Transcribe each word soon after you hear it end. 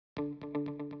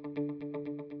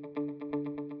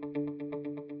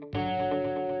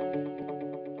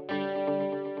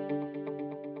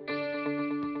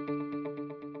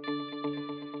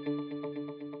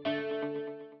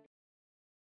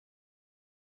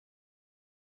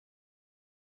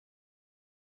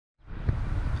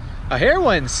Hey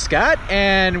everyone, Scott,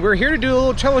 and we're here to do a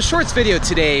little travel shorts video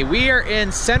today. We are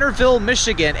in Centreville,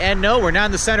 Michigan, and no, we're not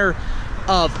in the center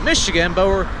of Michigan, but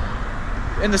we're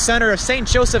in the center of St.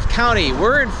 Joseph County.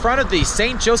 We're in front of the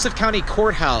St. Joseph County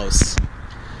Courthouse.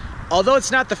 Although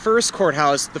it's not the first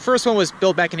courthouse, the first one was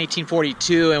built back in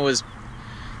 1842 and was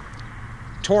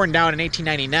torn down in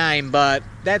 1899, but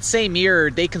that same year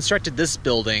they constructed this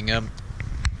building.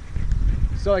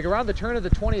 So like around the turn of the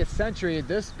 20th century,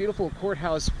 this beautiful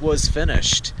courthouse was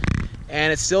finished.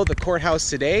 And it's still the courthouse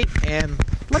today. And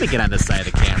let me get on this side of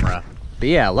the camera. But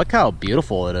yeah, look how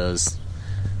beautiful it is.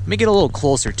 Let me get a little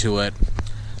closer to it.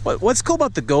 What's cool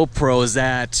about the GoPro is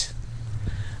that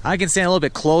I can stand a little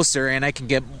bit closer and I can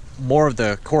get more of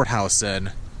the courthouse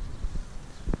in.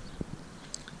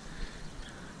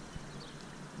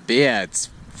 But yeah, it's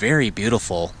very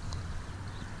beautiful.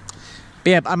 But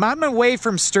yeah, I'm on my way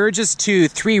from Sturgis to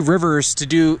Three Rivers to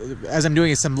do, as I'm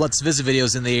doing some Let's Visit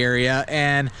videos in the area,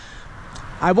 and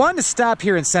I wanted to stop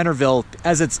here in Centreville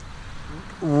as it's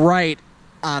right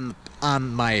on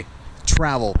my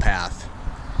travel path.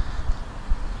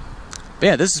 But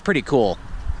yeah, this is pretty cool.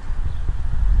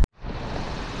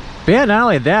 But yeah, not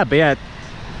only that, but yeah,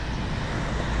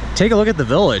 take a look at the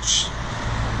village.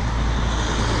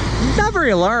 Not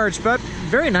very large, but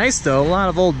very nice though. A lot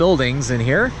of old buildings in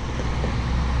here.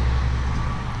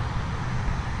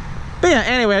 But yeah,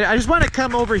 anyway, I just want to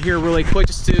come over here really quick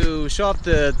just to show off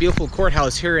the beautiful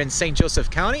courthouse here in St. Joseph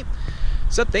County.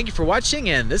 So thank you for watching,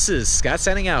 and this is Scott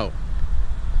signing out.